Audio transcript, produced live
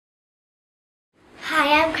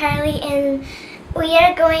I'm Carly, and we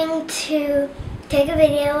are going to take a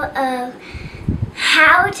video of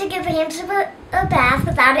how to give a hamster a bath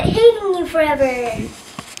without it hating you forever.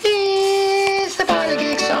 It's the Body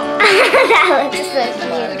Geek song. That looks so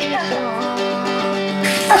cute.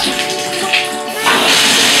 Okay.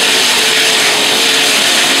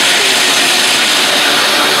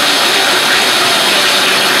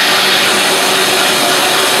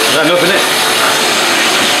 Is that enough, isn't it?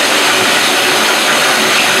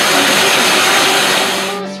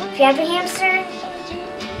 If you have a hamster,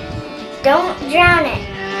 don't drown it.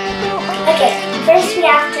 Okay, first we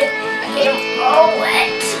have to get them all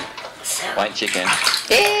wet. So. White chicken.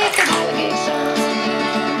 It's the Body Geek song.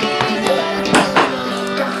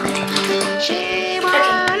 Okay,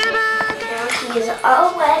 now he is all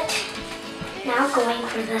wet. Now going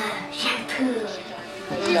for the shampoo.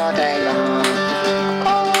 All day long.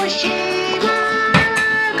 Oh, she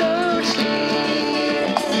wanna go to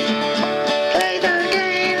sleep. Play the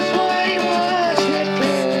games while you watch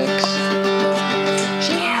Netflix.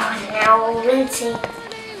 Now rinsing.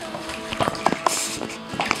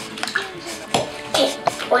 Okay,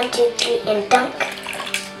 1, 2, 3, and dunk.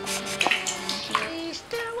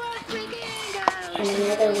 And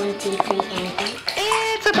another 1, 2, 3, and dunk.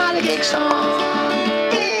 It's a Body Geek song.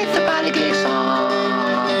 It's a Body Geek song.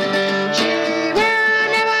 She will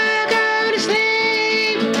never go to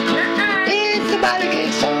sleep. It's a Body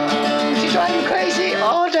Geek song. She's driving me crazy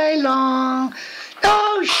all day long.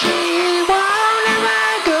 No, she won't ever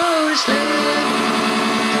go to sleep.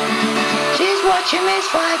 She's watching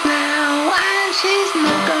this right now, and she's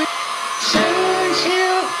not going. Soon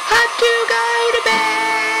she'll have to go to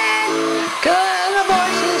bed. 'Cause her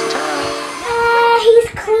voice is tired. He's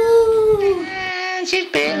clean. And she's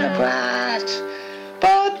been a brat,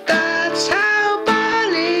 but that's how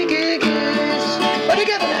Body Geek is. We're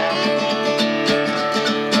together now.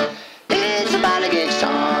 It's a Body Geek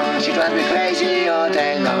song. She drives me crazy all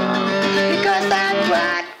day long. Because that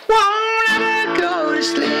brat won't ever go to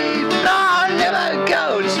sleep. No, never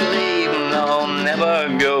go to sleep. No, never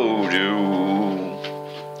go to.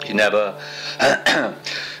 She never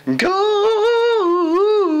goes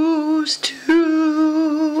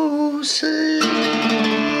to sleep.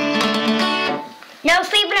 No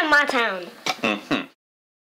sleeping in my town.